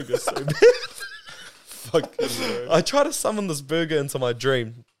wanted a burger so bad. I tried to summon this burger into my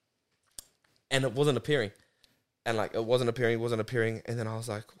dream, and it wasn't appearing. And like it wasn't appearing. And then I was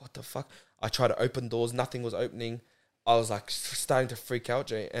like, what the fuck? I tried to open doors, nothing was opening. I was like starting to freak out,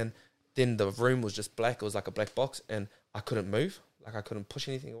 Jay. And then the room was just black. It was like a black box, and I couldn't move. Like I couldn't push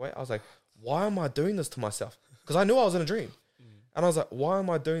anything away. I was like, why am I doing this to myself? Because I knew I was in a dream. And I was like, why am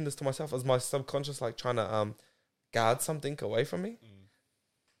I doing this to myself? Is my subconscious like trying to guard something away from me?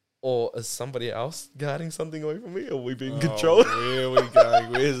 Or is somebody else guarding something away from me? Or are we being controlled? Where are we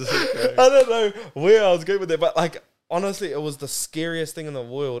going? Where's this going? I don't know where I was going with that. But like, honestly, it was the scariest thing in the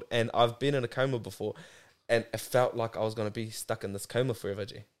world. And I've been in a coma before. And it felt like I was going to be stuck in this coma forever,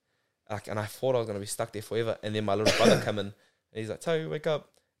 G. Like, and I thought I was going to be stuck there forever. And then my little brother came in. And he's like, Toe, wake up.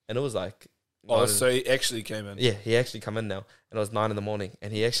 And it was like... Oh, so he actually came in? Yeah, he actually come in now. And it was 9 a.m.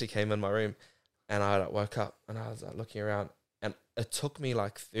 And he actually came in my room. And I like, woke up and I was like looking around, and it took me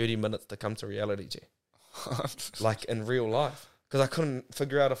like 30 minutes to come to reality, G. Like in real life. Because I couldn't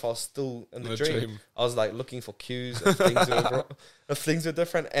figure out if I was still in the dream. I was like looking for cues if things were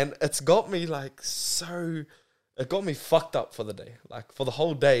different. And it's got me like it got me fucked up for the day. Like for the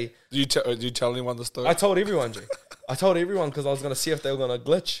whole day. Did you tell anyone the story? I told everyone, G. I told everyone because I was going to see if they were going to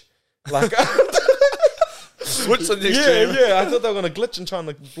glitch. Like switch the next dream. Yeah. I thought they were going to glitch and trying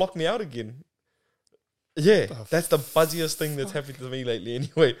to block me out again. Yeah, that's the buzziest thing that's happened to me lately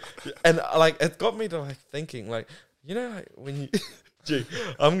anyway. And like it got me to like thinking like, you know, like when you gee,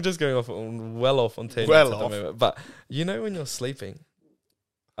 I'm just going off on tangents at the moment. But you know when you're sleeping,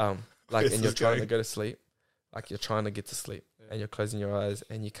 like and you're trying to go to sleep, like you're trying to get to sleep and you're closing your eyes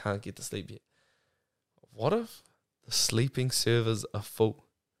and you can't get to sleep yet. What if the sleeping servers are full?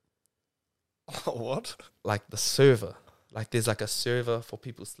 What? Like the server. Like there's like a server for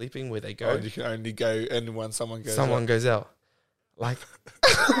people sleeping where they go. Oh, you can only go in when someone goes out. Like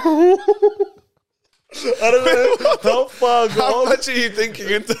I don't know how far gone. How much are you thinking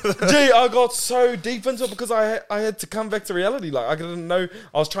into that? Gee, I got so deep into it because I had to come back to reality. Like I didn't know.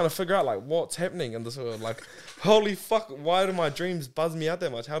 I was trying to figure out like what's happening in this world. Like, holy fuck, why do my dreams buzz me out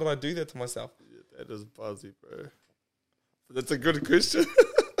that much? How did I do that to myself? Yeah, that is buzzy, bro. That's a good question.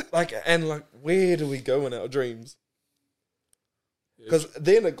 Like, and like, where do we go in our dreams? Because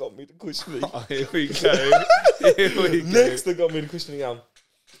then it got me to questioning. Oh, here we go. Next, it got me to questioning.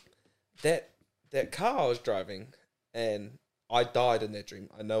 That car I was driving, and I died in that dream.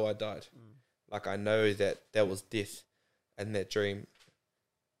 I know I died. Like I know that was death in that dream.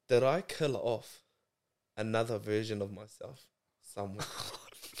 Did I kill off another version of myself somewhere?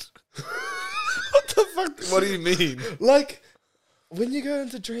 What the fuck? What do you mean? Like, when you go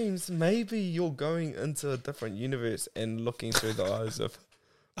into dreams, maybe you're going into a different universe and looking through the eyes of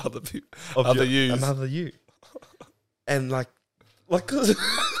other people, another you, and like, cause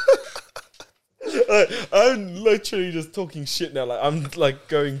I'm literally just talking shit now. Like I'm like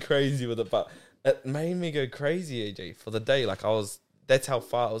going crazy with it, but it made me go crazy, AJ, for the day. Like that's how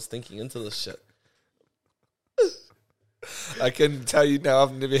far I was thinking into this shit. I can tell you now,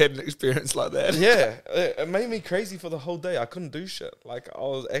 I've never had an experience like that. Yeah, it made me crazy for the whole day. I couldn't do shit. Like I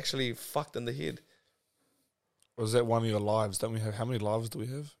was actually fucked in the head. Was that one of your lives? Don't we have? How many lives do we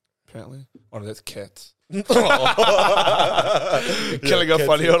have? Apparently, that's cats. Killing off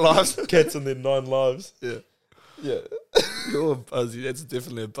one of your lives. Cats and their 9 lives. Yeah. You're buzzy. That's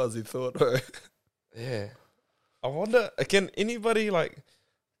definitely a buzzy thought, right? Yeah. I wonder, can anybody like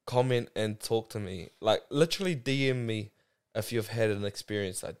comment and talk to me? Like literally DM me if you've had an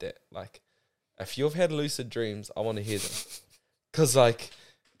experience like that. Like if you've had lucid dreams, I want to hear them. Because like,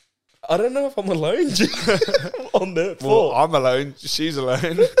 I don't know if I'm alone on that thought. Well, I'm alone. She's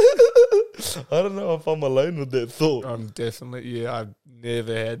alone. I don't know if I'm alone with that thought. I'm definitely, I've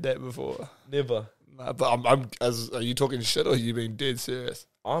never had that before. Never. Nah, but are you talking shit or are you being dead serious?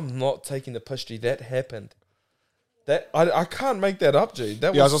 I'm not taking the piss, G. That happened. That I can't make that up, G.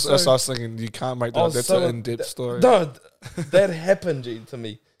 That yeah, was I was thinking you can't make that up. That's an in-depth story. No, that happened, G, to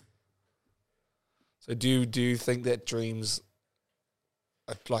me. So do you think that dreams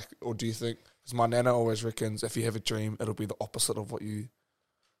are like, or do you think, because my nana always reckons if you have a dream, it'll be the opposite of what you,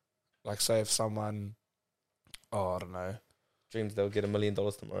 like say if someone, I don't know. Dreams they'll get $1 million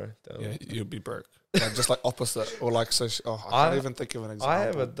tomorrow. Yeah, you'll be broke. Like, just like opposite. Or like, so I can't even think of an example. I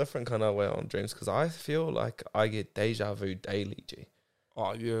have a different kind of way on dreams because I feel like I get deja vu daily, G.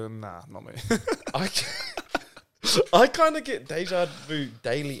 Oh, yeah, nah, not me. I kind of get deja vu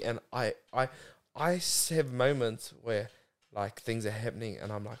daily, and I have moments where like things are happening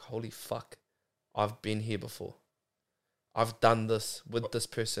and I'm like, holy fuck, I've been here before. I've done this with this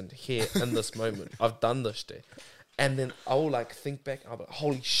person here in this moment. I've done this day. And then I'll like think back, I'll be like,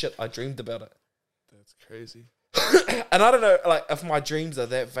 holy shit, I dreamed about it. That's crazy. And I don't know, like, if my dreams are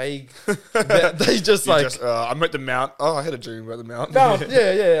that vague, that they just like... I'm at the mount. Oh, I had a dream about the mount. No,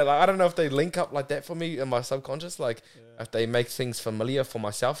 yeah. Like, I don't know if they link up like that for me in my subconscious. Like, if they make things familiar for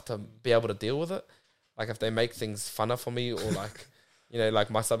myself to be able to deal with it. Like, if they make things funner for me or like, you know, like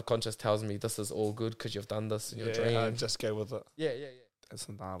my subconscious tells me this is all good because you've done this in your dream. I just go with it. Yeah. That's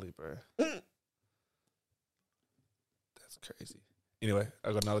gnarly, bro. That's crazy. Anyway,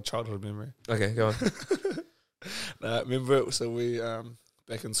 I got another childhood memory. Okay, go on. Remember, so we,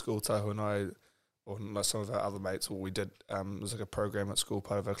 back in school, Tahu and I, or like some of our other mates, we did, it was like a program at school,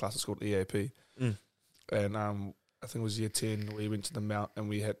 part of our class, it's called EAP. And I think it was year 10, we went to the Mount and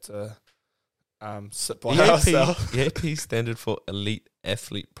we had to sit by ourselves. EAP standard for Elite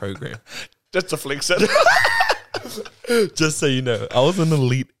Athlete Program. Just to flex it. Just so you know, I was an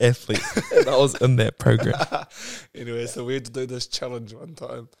elite athlete and I was in that program. Anyway, so we had to do this challenge one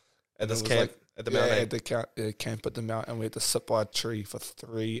time. At this it was camp, at the mountain. at the camp at the mount, and we had to sit by a tree for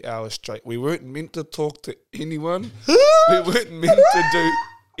 3 hours straight. We weren't meant to talk to anyone. We weren't meant to do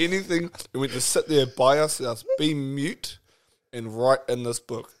anything. We went to sit there by ourselves, be mute, and write in this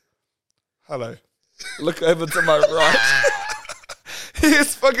book. Hello. Look over to my right.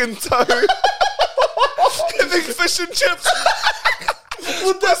 Here's fucking Toe. Having fish and chips.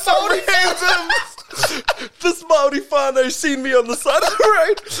 With the Maori hands. This Maori whānau seen me on the side of the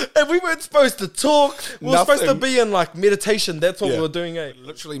road, and we weren't supposed to talk. We were supposed to be in like meditation. That's what we were doing, eh?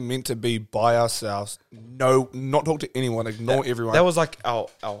 Literally meant to be by ourselves. No, not talk to anyone. Ignore everyone. That was like our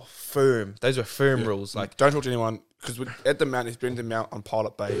firm. Those were firm rules. Like, don't talk to anyone, because at the mount, it's been the mount on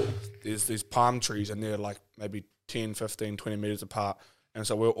Pilot Bay. There's these palm trees, and they're like maybe 10, 15, 20 meters apart. And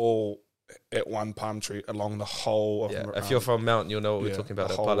so we're all at one palm tree along the whole of if you're from Mountain, you'll know what we're talking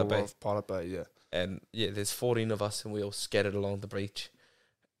about at Pilot Bay. Pilot Bay, yeah. And there's 14 of us, and we all scattered along the beach.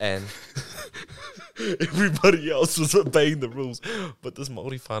 And everybody else was obeying the rules. But this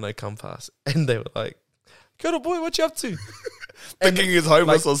Māori whānau come past, and they were like, "Kia ora, boy, what you up to?" Thinking he's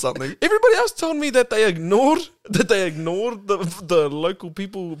homeless or something. Everybody else told me that they ignored the local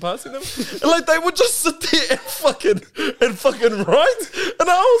people passing them. And like they would just sit there and fucking write. And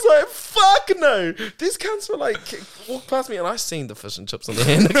I was like, fuck no. These cunts were like walk past me, and I seen the fish and chips in their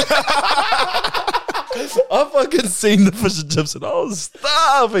hand. I fucking seen the fish and chips, and I was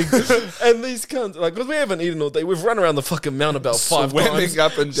starving. And these cunts, like, because we haven't eaten all day, we've run around the fucking mount about 5 times.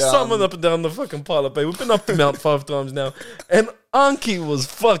 Up and down. Someone up and down the fucking Pilot Bay. We've been up the mount 5 times now. And Anki was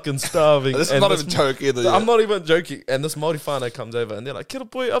fucking starving. This is not even a joke either. I'm not even joking. And this Māori whānau comes over, and they're like, "Kia ora,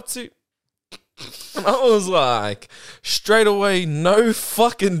 boy, up to?" And I was like, straight away, no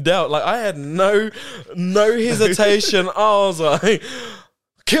fucking doubt. Like, I had no hesitation. I was like,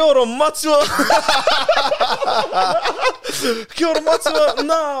 "Kia ora, matua." Kia ora, matua.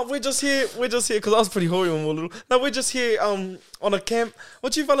 Nah, we're just here, because I was pretty hoary when we were little. No, we're just here on a camp.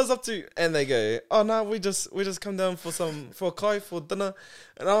 What you fellas up to? And they go, "Oh, no, we just come down for a kai for dinner."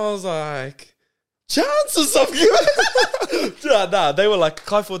 And I was like, chances of you. Nah, they were like,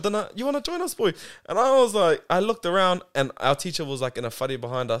 "Kai for dinner, you want to join us, boy?" And I was like, I looked around, and our teacher was like in a whare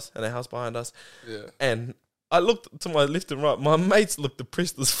behind us, in a house behind us. Yeah. And I looked to my left and right. My mates looked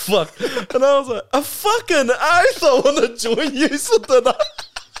depressed as fuck. And I was like, a fucking oath, I want to join you for dinner.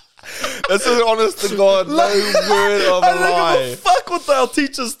 This is honest to God, no word of a lie. I don't give a fuck what our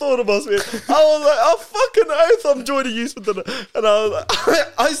teachers thought of us, man. I was like, "Oh, fucking oath, I'm joining you for dinner." And I was like,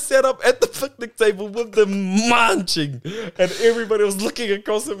 I sat up at the picnic table with them munching, and everybody was looking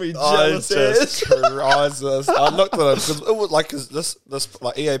across at me jealous. I looked at them, because it was like, this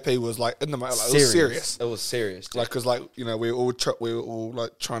like EAP was like in the like, it was serious. It was serious, like, because like, you know, we were all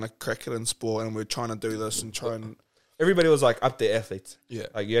like trying to crack it in sport, and we were trying to do this and try and. Everybody was like up there athletes. Yeah.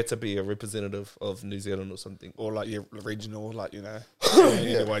 Like you had to be a representative of New Zealand or something. Or like your regional, like, you know.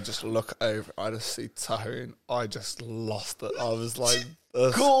 Anyway, just look over. I just see Tahu, and I just lost it. I was like,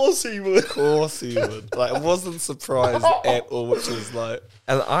 of course he would. Of course he would. Like, I wasn't surprised at all, which was like.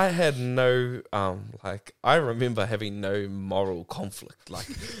 And I had no, I remember having no moral conflict. Like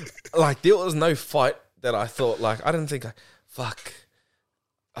there was no fight that I thought, like, I didn't think, fuck,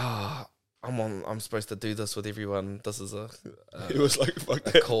 I'm supposed to do this with everyone. This is it was like, fuck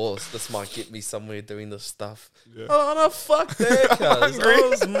that. Of course, this might get me somewhere doing this stuff. Yeah. Oh, no, fuck that, cuz. I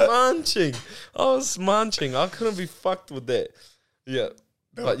was munching. I couldn't be fucked with that. Yeah.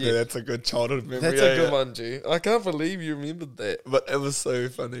 No, but yeah, that's a good childhood memory. That's a good one, G. I can't believe you remembered that. But it was so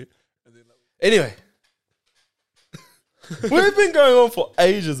funny. And then, anyway. We've been going on for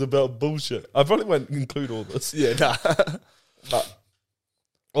ages about bullshit. I probably won't include all this. Yeah, nah. But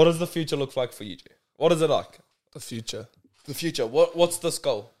what does the future look like for you, Jay? What is it like? The future. What's this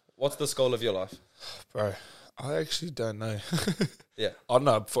goal? What's this goal of your life? Bro, I actually don't know. Yeah. I don't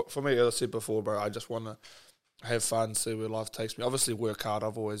know. For me, as I said before, bro, I just want to have fun, see where life takes me. Obviously, work hard.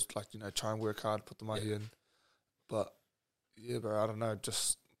 I've always, like, you know, try and work hard, put the money in. But, yeah, bro, I don't know.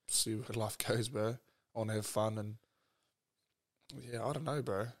 Just see where life goes, bro. I want to have fun and, yeah, I don't know,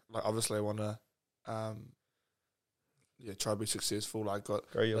 bro. Like, obviously, I want to... try to be successful. Like, grow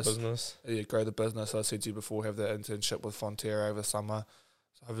your business. Yeah, grow the business. I said to you before, have that internship with Fonterra over summer.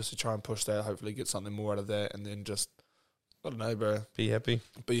 So obviously try and push that, hopefully get something more out of that, and then just, I don't know, bro. Be happy,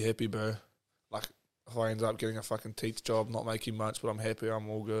 bro. Like, if I end up getting a fucking teach job, not making much, but I'm happy, I'm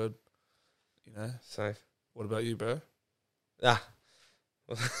all good. You know? So, what about you, bro? Yeah.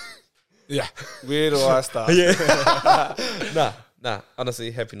 Where do I start? Yeah. Nah.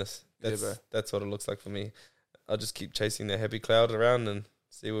 Honestly, happiness. That's what it looks like for me. I'll just keep chasing that happy cloud around and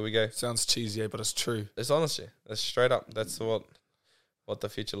see where we go. Sounds cheesy, but it's true. It's honestly, that's straight up. That's what the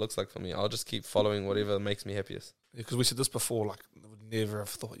future looks like for me. I'll just keep following whatever makes me happiest. Yeah, because we said this before, like, I would never have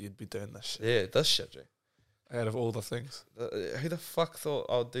thought you'd be doing this shit. Yeah, this shit, Jay. Out of all the things. Who the fuck thought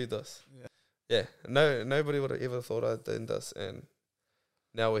I'd do this? Yeah. Nobody would have ever thought I'd do this, and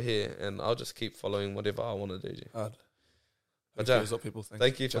now we're here, and I'll just keep following whatever I want to do, G. Hard. But Who cares what people think?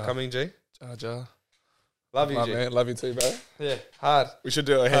 Thank you for coming, G. Jar. Love you, G. Man. Love you too, bro. Yeah, hard. We should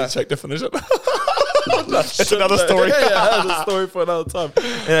do a handshake definition. That's another story. Yeah, that's a story for another time.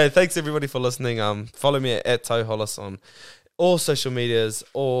 Anyway, thanks everybody for listening. Follow me at Toe Hollis on all social medias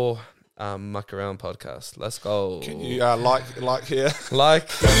or Muck Around Podcast. Let's go. Can you like here? Like,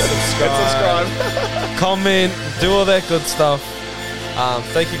 subscribe, comment, do all that good stuff.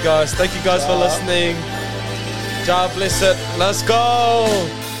 Thank you guys. Thank you guys for listening. God bless it. Let's go.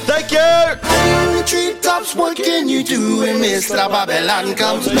 Thank you. High on the treetops, what can you do when Mr. Babylon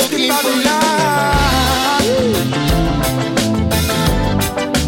comes looking for you?